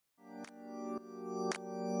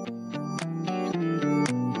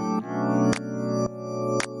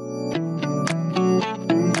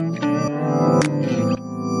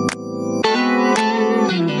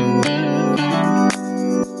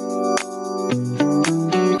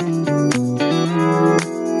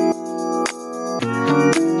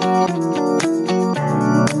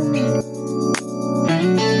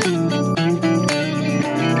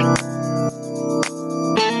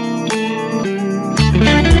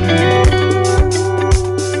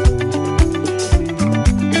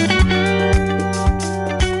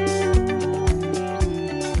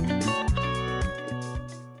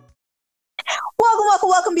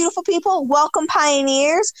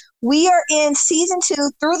Pioneers. We are in season 2,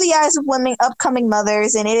 Through the Eyes of Women, Upcoming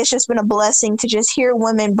Mothers, and it has just been a blessing to just hear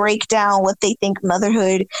women break down what they think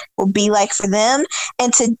motherhood will be like for them.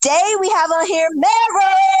 And today we have on here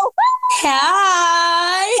Marrol.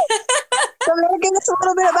 Hi. So give us a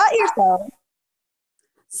little bit about yourself.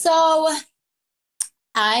 So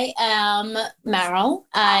I am Marrol.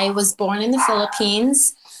 I was born in the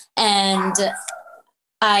Philippines and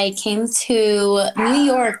I came to New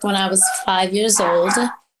York when I was 5 years old.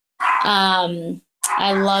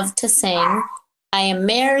 I love to sing. I am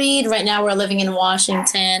married. Right now we're living in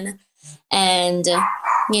Washington and,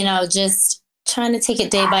 just trying to take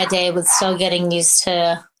it day by day with still getting used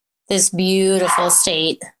to this beautiful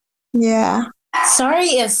state. Yeah. Sorry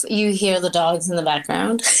if you hear the dogs in the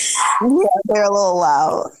background. Yeah, they're a little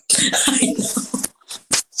loud.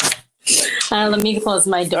 I know. Let me close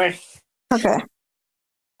my door. Okay.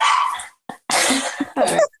 All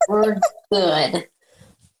right, we're good.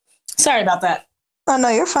 Sorry about that. Oh, no,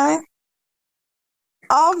 you're fine.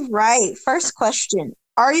 All right. First question.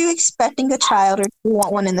 Are you expecting a child or do you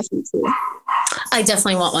want one in the future? I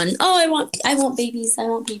definitely want one. Oh, I want babies. I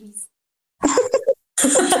want babies.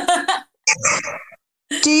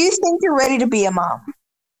 Do you think you're ready to be a mom?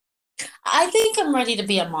 I think I'm ready to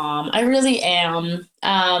be a mom. I really am.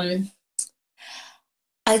 I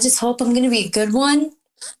just hope I'm going to be a good one.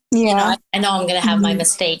 Yeah. I know I'm going to have my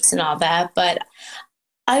mistakes and all that, but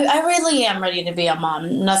I really am ready to be a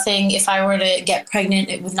mom. Nothing, if I were to get pregnant,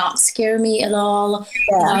 it would not scare me at all.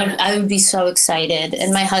 Yeah. I would be so excited.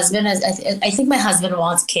 And my husband, I think my husband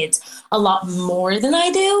wants kids a lot more than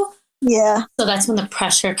I do. Yeah. So that's when the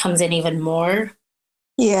pressure comes in even more.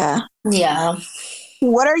 Yeah. Yeah.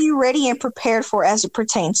 What are you ready and prepared for as it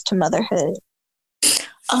pertains to motherhood?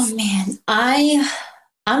 Oh man,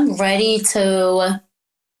 I'm ready to,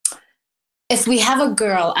 if we have a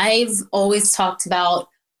girl, I've always talked about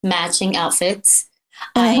matching outfits.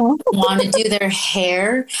 I want to do their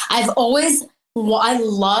hair. I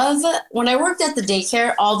love, when I worked at the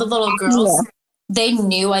daycare, all the little girls, they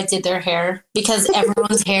knew I did their hair because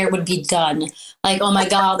everyone's hair would be done. Like, oh my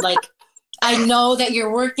God, like, I know that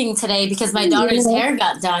you're working today because my daughter's hair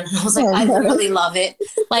got done. And I was like, I really love it.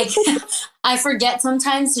 Like, I forget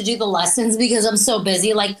sometimes to do the lessons because I'm so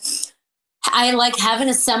busy. Like, I like have an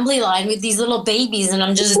assembly line with these little babies and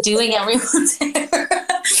I'm just doing everyone's hair.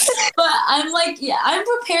 But I'm like, yeah, I'm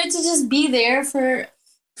prepared to just be there for,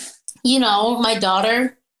 my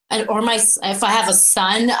daughter or if I have a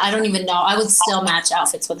son, I don't even know. I would still match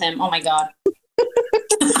outfits with him. Oh my God.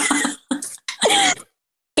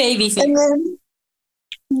 Baby feet. And then,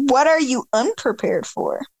 what are you unprepared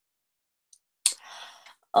for?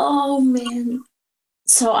 Oh man.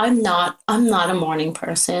 So I'm not a morning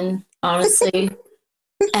person, honestly.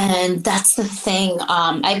 And that's the thing.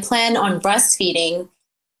 I plan on breastfeeding.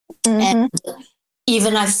 And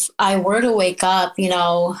even if I were to wake up,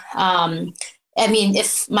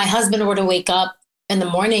 if my husband were to wake up in the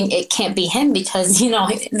morning, it can't be him because,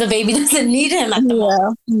 the baby doesn't need him at the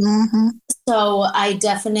moment. So I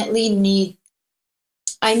definitely need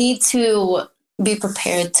to be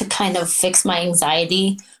prepared to kind of fix my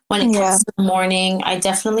anxiety when it comes to the morning. I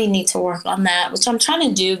definitely need to work on that, which I'm trying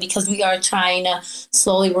to do because we are trying to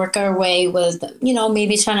slowly work our way with,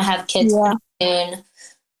 maybe trying to have kids in.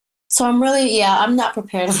 So I'm really, I'm not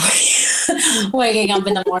prepared for waking up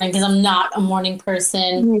in the morning because I'm not a morning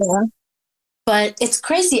person. Yeah. But it's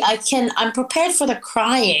crazy. I'm prepared for the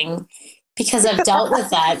crying because I've dealt with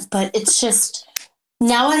that, but it's just,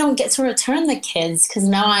 now I don't get to return the kids because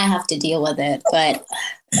now I have to deal with it. But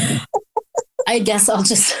I guess I'll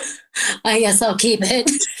keep it.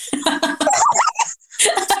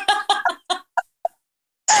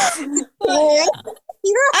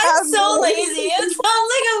 I'm so lazy. It sounds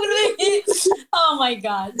like I'm going to be, oh my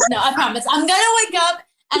God. No, I promise. I'm going to wake up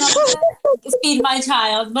and I'm going to feed my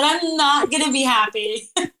child, but I'm not going to be happy.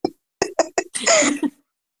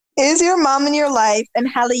 Is your mom in your life, and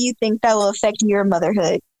how do you think that will affect your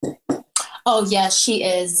motherhood? Oh, yes, she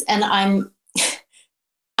is. And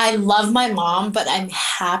I love my mom, but I'm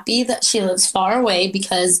happy that she lives far away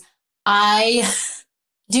because I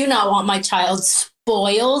do not want my child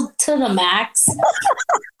spoiled to the max.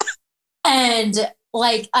 And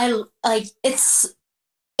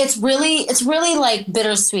it's really like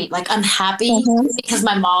bittersweet. Like I'm happy because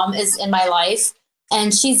my mom is in my life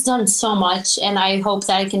and she's done so much, and I hope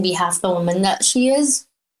that I can be half the woman that she is.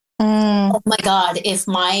 Oh my God, if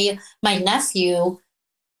my nephew,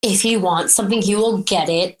 if he wants something, he will get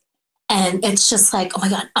it. And it's just like, oh my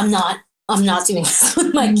God, I'm not doing this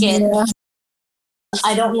with my kid.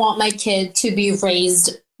 I don't want my kid to be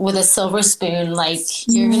raised with a silver spoon. Like,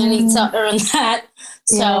 you're going to need to earn that.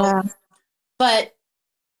 So, Yeah. but,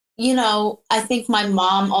 you know, I think my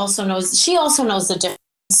mom also knows, she also knows the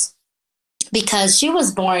difference because she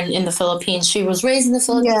was born in the Philippines. She was raised in the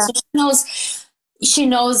Philippines. Yeah. So she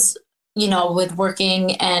knows, you know, with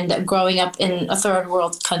working and growing up in a third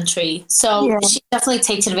world country. So Yeah. she definitely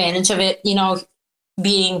takes advantage of it, you know,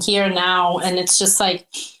 being here now. And it's just like,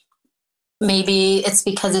 maybe it's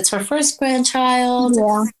because it's her first grandchild.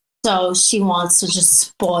 Yeah. So she wants to just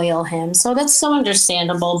spoil him. So that's so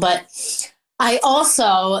understandable. But I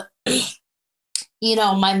also, you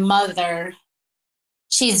know, my mother,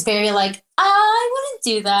 she's very like, I wouldn't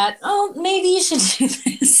do that. Oh, maybe you should do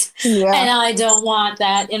this. Yeah. And I don't want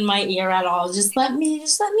that in my ear at all. Just let me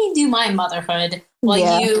do my motherhood while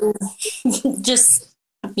Yeah. you just,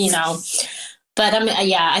 you know. But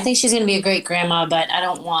yeah, I think she's gonna be a great grandma, but I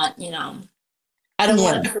don't want, you know, I don't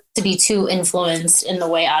want her to be too influenced in the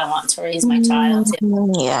way I want to raise my child.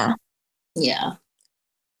 Yeah. Yeah.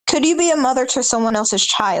 Could you be a mother to someone else's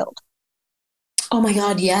child? Oh my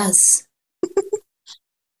God, yes.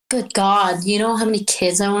 Good God. You know how many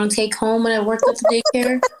kids I want to take home when I work at the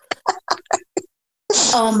daycare?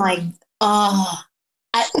 Oh my, oh,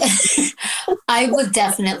 I, I would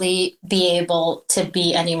definitely be able to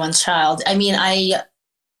be anyone's child. I mean, I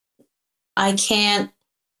can't,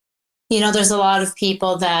 you know, there's a lot of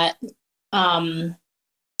people that, um,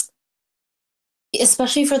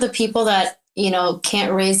 especially for the people that, you know,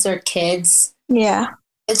 can't raise their kids. Yeah.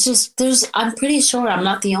 It's just, I'm pretty sure I'm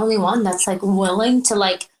not the only one that's like willing to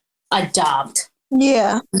like adopt.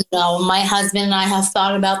 Yeah. You know, my husband and I have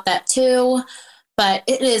thought about that too, but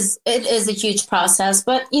it is a huge process.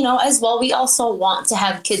 But you know, as well, we also want to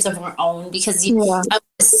have kids of our own because I want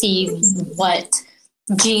to see what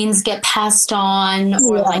genes get passed on,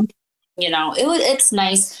 or like, you know, it's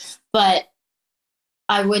nice. But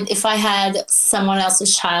I would, if I had someone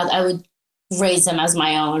else's child, I would raise him as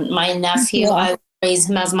my own. My nephew, I would raise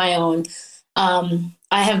him as my own.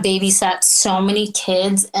 I have babysat so many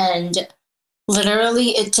kids, and literally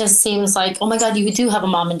it just seems like, oh my God, you do have a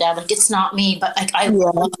mom and dad. Like, it's not me, but like I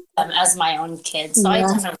love them as my own kids. So I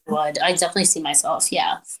definitely would. I definitely see myself.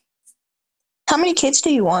 Yeah. How many kids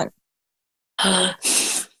do you want? Right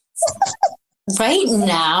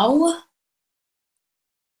now,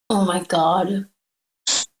 oh my God.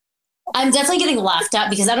 I'm definitely getting laughed at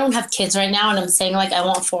because I don't have kids right now, and I'm saying like I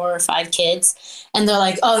want 4 or 5 kids, and they're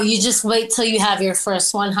like, "Oh, you just wait till you have your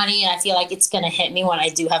first one, honey." And I feel like it's gonna hit me when I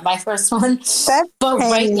do have my first one. But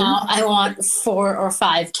right now, I want 4 or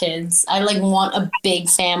 5 kids. I like want a big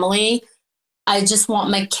family. I just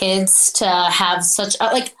want my kids to have such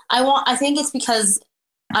like I think it's because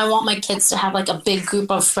I want my kids to have like a big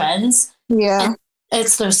group of friends. Yeah. And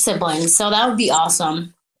it's their siblings, so that would be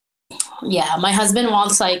awesome. Yeah, my husband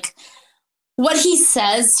wants like, what he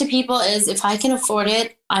says to people is, if I can afford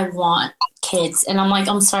it, I want kids. And I'm like,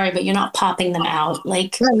 I'm sorry, but you're not popping them out.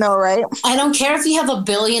 Like, I know, right? I don't care if you have $1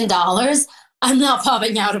 billion. I'm not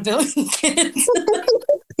popping out 1 billion kids.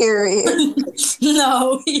 Period.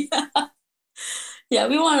 No, yeah. Yeah,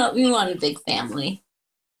 we want a big family.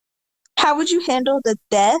 How would you handle the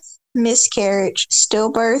death, miscarriage,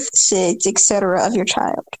 stillbirth, SIDS, etc. of your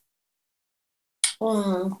child?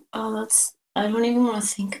 Oh, that's, I don't even want to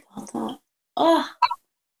think about that. Oh,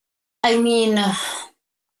 I mean,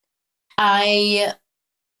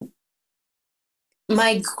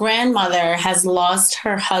 my grandmother has lost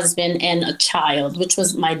her husband and a child, which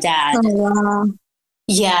was my dad. Oh, wow.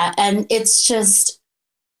 Yeah, and it's just,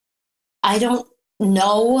 I don't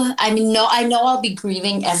know. I mean, no, I know I'll be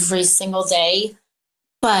grieving every single day,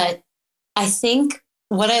 but I think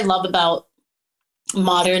what I love about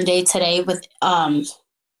modern day today with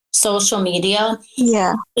social media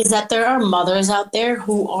is that there are mothers out there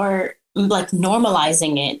who are like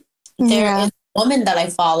normalizing it. There is a woman that I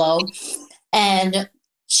follow, and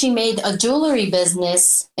she made a jewelry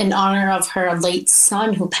business in honor of her late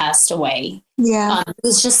son who passed away. Yeah. It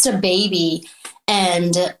was just a baby,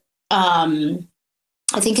 and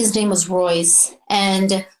I think his name was Royce,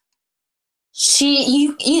 and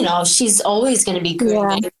you know, she's always going to be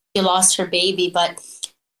grieving. She lost her baby, but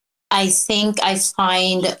I think I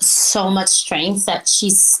find so much strength that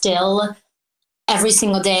she's still every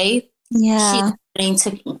single day. She's trying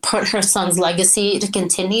to put her son's legacy to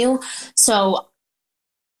continue. So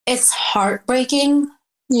it's heartbreaking.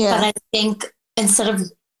 Yeah. But I think instead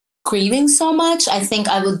of grieving so much, I think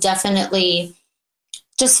I would definitely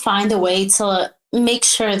just find a way to make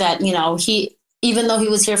sure that, you know, even though he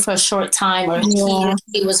was here for a short time, or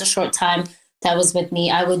he was a short time that was with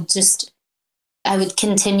me, I would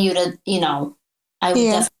continue to, you know, I would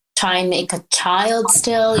definitely try and make a child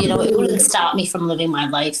still. You know, it wouldn't stop me from living my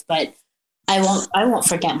life, but I won't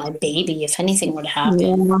forget my baby if anything were to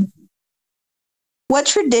happen. Yeah. What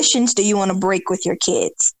traditions do you want to break with your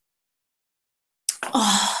kids?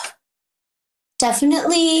 Oh,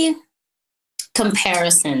 definitely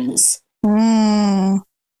comparisons. Mm.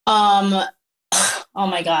 Oh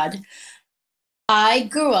my God. I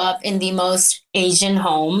grew up in the most Asian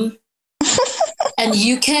home, and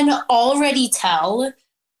you can already tell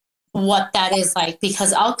what that is like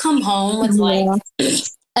because I'll come home with like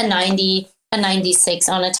a 90, a 96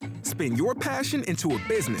 on a. Spin your passion into a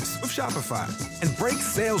business with Shopify and break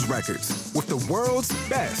sales records with the world's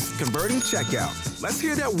best converting checkout. Let's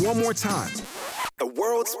hear that one more time. The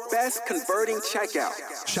world's best converting checkout.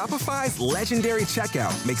 Shopify's legendary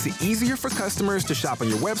checkout makes it easier for customers to shop on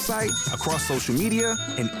your website, across social media,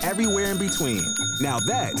 and everywhere in between. Now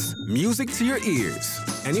that's music to your ears.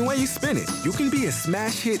 Any way you spin it, you can be a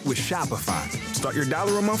smash hit with Shopify. Start your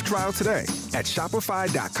 $1 a month trial today at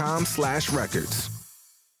shopify.com/records.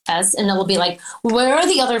 And it'll be like, where are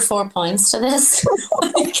the other 4 points to this?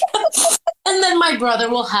 And then my brother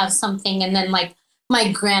will have something, and then like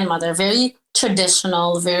my grandmother, very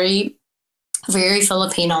traditional, very, very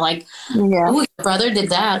Filipino, like, oh, your brother did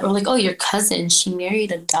that. Or like, oh, your cousin, she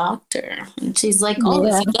married a doctor. And she's like, oh,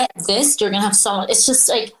 if you get this, you're going to have someone. It's just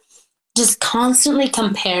like, just constantly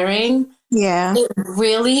comparing. Yeah. It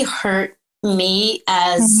really hurt me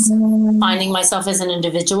as finding myself as an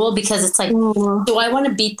individual, because it's like, do I want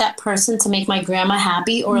to beat that person to make my grandma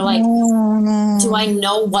happy? Or like, do I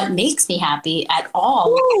know what makes me happy at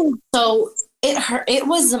all? So it hurt. It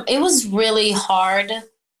was really hard.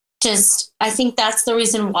 Just, I think that's the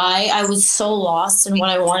reason why I was so lost in what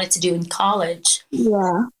I wanted to do in college.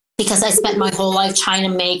 Yeah. Because I spent my whole life trying to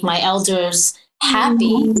make my elders happy,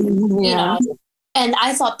 you know? And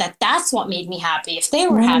I thought that that's what made me happy. If they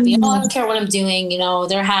were happy, oh, I don't care what I'm doing, you know,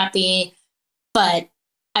 they're happy. But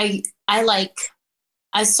I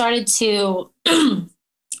started to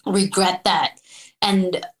regret that.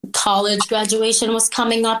 And college graduation was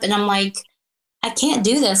coming up, and I'm like, I can't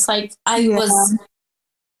do this. Like I was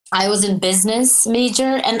in business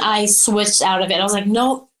major, and I switched out of it. I was like,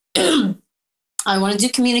 nope, I want to do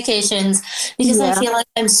communications because I feel like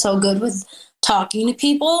I'm so good with talking to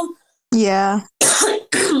people. Yeah.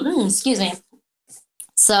 Excuse me.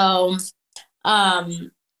 So,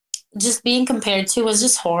 just being compared to was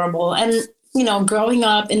just horrible. And, you know, growing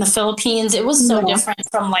up in the Philippines, it was so different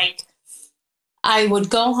from like, I would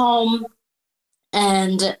go home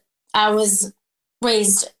and I was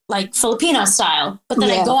raised like Filipino style, but then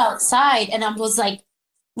I go outside and I was like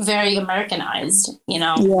very Americanized, you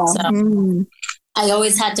know? So I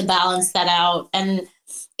always had to balance that out. And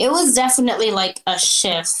it was definitely like a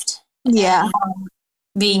shift. Yeah. And,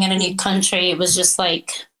 being in a new country, it was just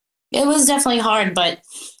like, it was definitely hard, but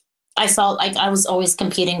I felt like I was always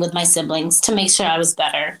competing with my siblings to make sure I was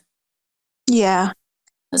better. Yeah.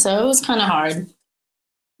 So it was kind of hard.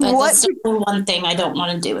 But that's the one thing I don't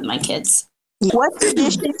want to do with my kids. What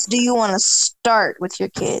traditions do you want to start with your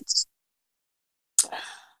kids?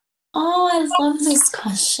 Oh, I love this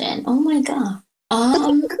question. Oh my God.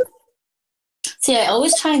 See, I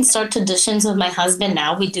always try and start traditions with my husband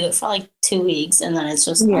now. We do it for like 2 weeks and then it's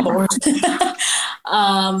just bored.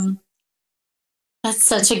 That's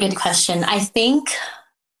such a good question. I think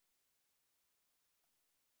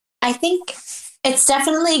it's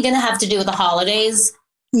definitely going to have to do with the holidays.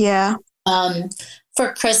 Yeah.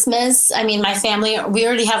 For Christmas, I mean, my family, we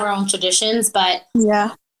already have our own traditions, but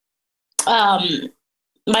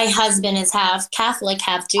my husband is half Catholic,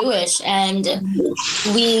 half Jewish, and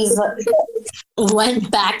we've went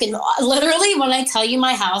back, and literally when I tell you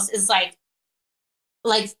my house is like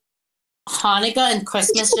Hanukkah and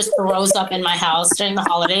Christmas just rose up in my house during the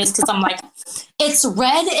holidays, because I'm like, it's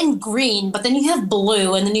red and green, but then you have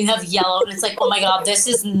blue and then you have yellow, and it's like, oh my God, this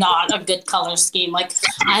is not a good color scheme. Like,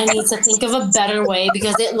 I need to think of a better way,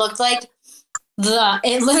 because it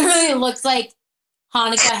literally looked like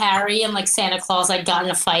Hanukkah Harry and like Santa Claus like got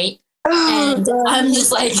in a fight. And I'm just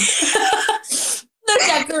like, the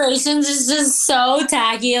decorations is just so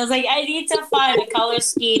tacky. I was like, I need to find a color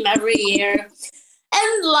scheme every year.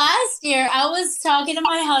 And last year I was talking to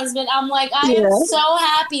my husband. I'm like, I am so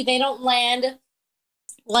happy they don't land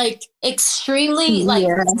like extremely, like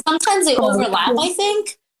sometimes they overlap, I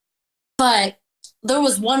think. But there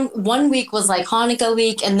was one week was like Hanukkah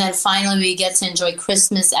week, and then finally we get to enjoy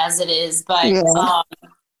Christmas as it is. But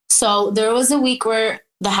so there was a week where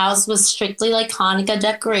the house was strictly like Hanukkah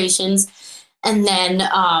decorations, and then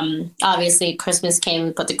obviously Christmas came.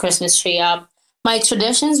 We put the Christmas tree up. My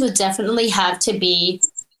traditions would definitely have to be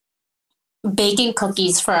baking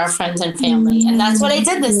cookies for our friends and family. And that's what I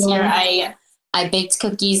did this year. I baked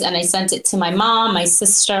cookies and I sent it to my mom, my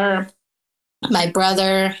sister, my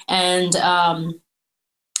brother, and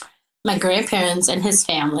my grandparents and his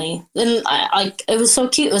family. And it was so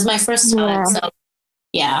cute. It was my first time. So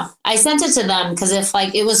yeah, I sent it to them because if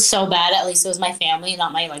like it was so bad, at least it was my family,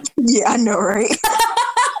 not my like. Yeah, I know, right?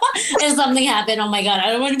 If something happened, oh my God, I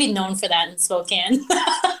don't want to be known for that in Spokane.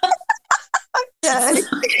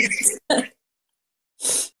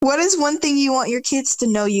 What is one thing you want your kids to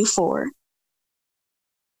know you for?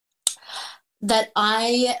 That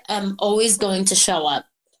I am always going to show up,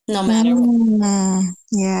 no matter what.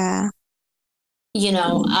 Yeah. You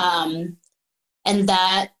know, and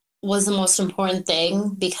that was the most important thing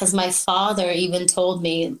because my father even told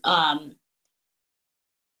me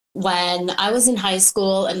when I was in high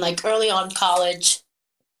school and like early on college,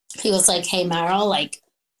 he was like, hey, Marrol, like,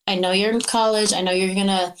 I know you're in college. I know you're going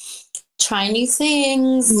to try new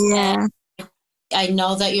things. Yeah. And I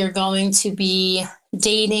know that you're going to be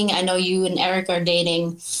dating. I know you and Eric are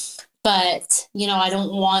dating, but, you know, I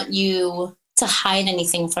don't want you to hide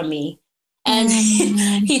anything from me. And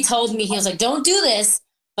he told me, he was like, don't do this.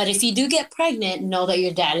 But if you do get pregnant, know that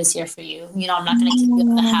your dad is here for you. You know, I'm not going to keep you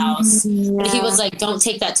in the house. Yeah. But he was like, don't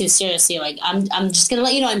take that too seriously. Like, I'm just going to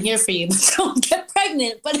let you know I'm here for you, but don't get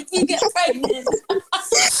pregnant. But if you get pregnant,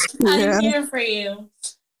 I'm here for you.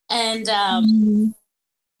 And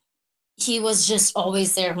he was just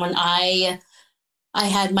always there when I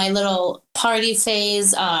had my little party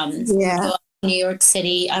phase. New York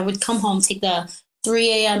City. I would come home, take the 3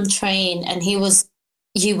 a.m. train, and he was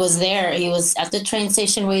there. He was at the train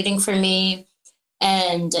station waiting for me,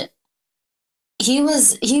 and he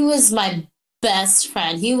was my best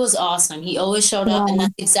friend. He was awesome. He always showed up, and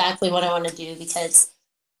that's exactly what I want to do because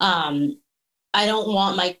I don't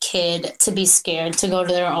want my kid to be scared to go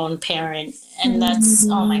to their own parent, and that's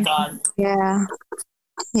oh my God. Yeah.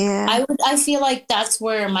 I feel like that's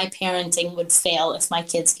where my parenting would fail if my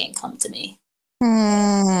kids can't come to me.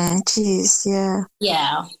 Jeez,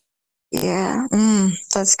 Yeah.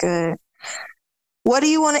 That's good. What do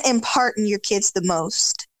you want to impart in your kids the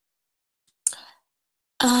most?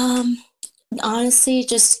 Honestly,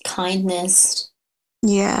 just kindness.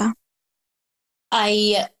 Yeah.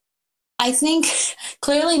 I think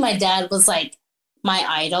clearly my dad was like my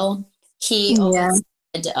idol. He always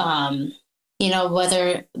said, you know,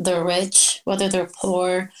 whether they're rich, whether they're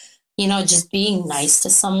poor, you know, just being nice to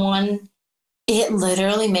someone, it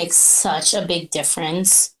literally makes such a big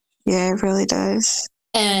difference. Yeah, it really does.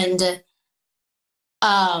 And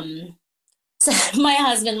so my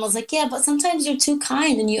husband was like, yeah, but sometimes you're too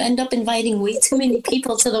kind and you end up inviting way too many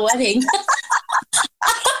people to the wedding.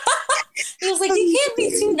 He was like, you can't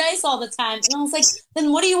be too nice all the time. And I was like,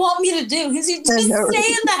 then what do you want me to do? Because you just stay in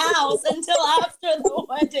the house until after the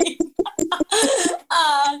wedding.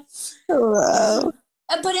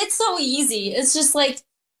 But it's so easy. It's just like,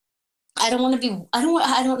 I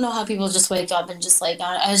don't know how people just wake up and just like,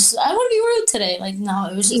 I want to be rude today. Like, no,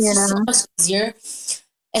 it was just so much easier,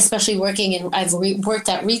 especially working in, I've worked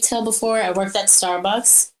at retail before. I worked at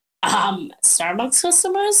Starbucks. Starbucks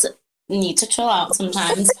customers need to chill out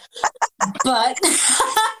sometimes. But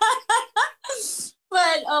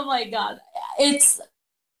oh my God, it's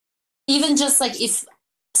even just like if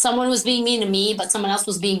someone was being mean to me, but someone else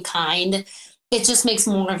was being kind, it just makes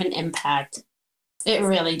more of an impact. It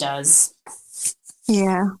really does.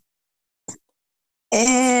 Yeah.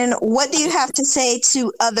 And what do you have to say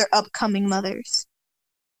to other upcoming mothers?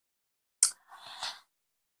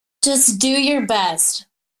 Just do your best.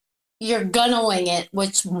 You're gonna wing it,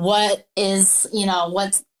 which what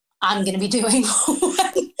I'm gonna be doing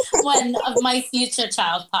when my future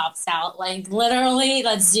child pops out. Like literally,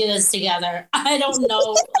 let's do this together. I don't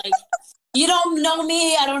know, like you don't know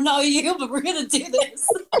me, I don't know you, but we're gonna do this.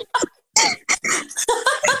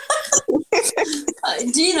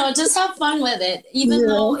 Just have fun with it. Even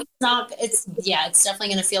though it's definitely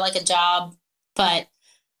gonna feel like a job, but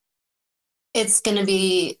it's gonna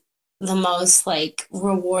be the most like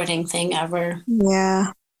rewarding thing ever.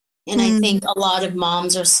 Yeah. And I think a lot of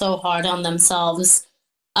moms are so hard on themselves,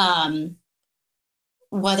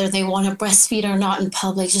 whether they want to breastfeed or not in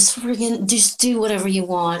public, just do whatever you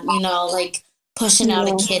want, like pushing out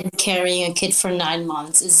a kid, carrying a kid for 9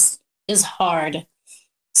 months is hard.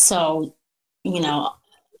 So,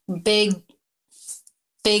 big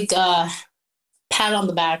pat on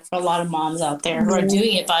the back for a lot of moms out there who are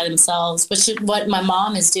doing it by themselves, which is what my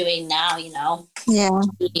mom is doing now, Yeah.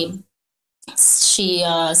 She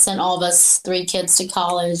sent all of us 3 kids to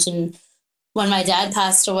college, and when my dad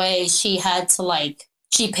passed away, she had to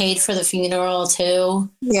she paid for the funeral too.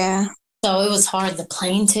 Yeah. So it was hard, the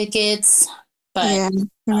plane tickets, but Yeah. um,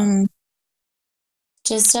 Mm.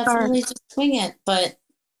 just Hard. definitely just swing it. But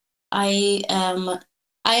I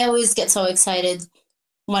I always get so excited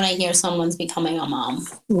when I hear someone's becoming a mom.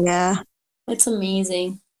 Yeah. It's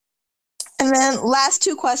amazing. And then last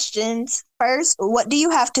two questions. First, what do you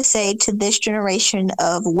have to say to this generation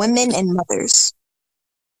of women and mothers?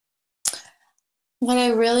 What I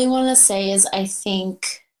really want to say is I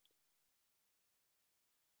think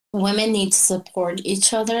women need to support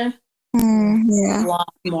each other Mm, a yeah.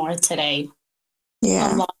 lot more today. A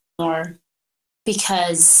Yeah. lot more.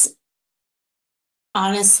 Because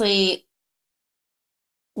honestly,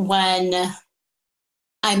 when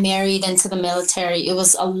I married into the military, it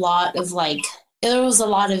was a lot of like, there was a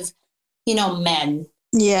lot of, men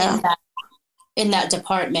Yeah. in that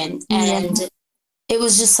department. Yeah. And it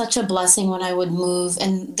was just such a blessing when I would move.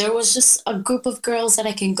 And there was just a group of girls that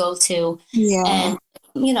I can go to. Yeah. And,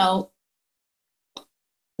 you know,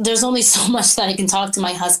 there's only so much that I can talk to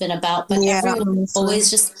my husband about, but Yeah. everyone Honestly. always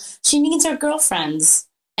just, she needs her girlfriends.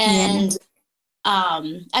 Yeah. And I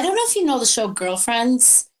don't know if you know the show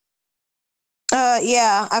Girlfriends.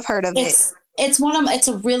 Yeah, I've heard of it. It's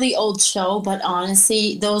a really old show, but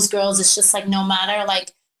honestly, those girls, it's just like no matter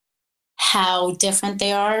like how different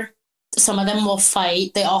they are, some of them will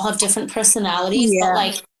fight. They all have different personalities, but Yeah.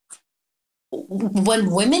 like when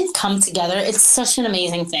women come together, it's such an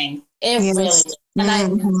amazing thing. It really Yes. is. And I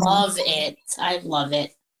Hmm. love it. I love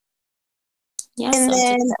it. Yeah, And so just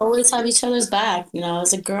then always have each other's back,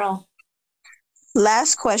 as a girl.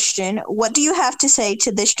 last question, what do you have to say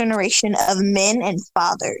to this generation of men and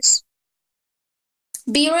fathers?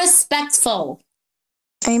 Be respectful.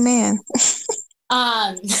 Amen.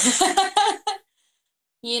 Um,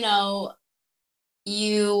 you know,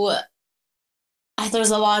 you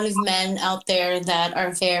there's a lot of men out there that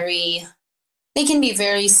are they can be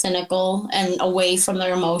very cynical and away from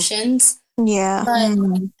their emotions. Yeah. But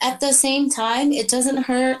Mm. at the same time, it doesn't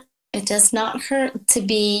hurt. It does not hurt to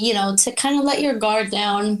be, to kind of let your guard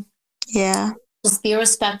down, Yeah. just be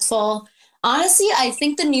respectful. Honestly, I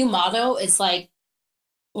think the new motto is like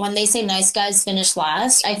when they say nice guys finish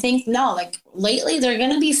last, I think no, like lately they're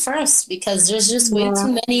going to be first because there's just way Yeah.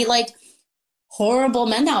 too many like horrible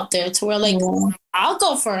men out there to where like Yeah. I'll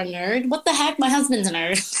go for a nerd. What the heck? My husband's a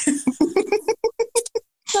nerd.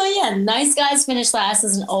 So yeah, nice guys finish last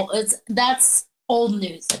is that's old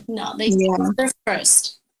news. Like, no, Yeah. they're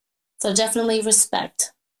first. So definitely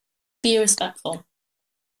respect. Be respectful.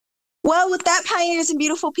 Well, with that, pioneers and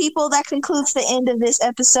beautiful people, that concludes the end of this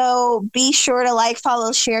episode. Be sure to like,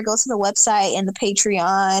 follow, share, go to the website and the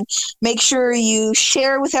Patreon. Make sure you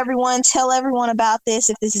share with everyone, tell everyone about this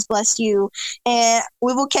if this has blessed you. And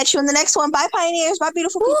we will catch you in the next one. Bye, pioneers. Bye,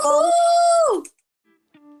 beautiful people. Woohoo!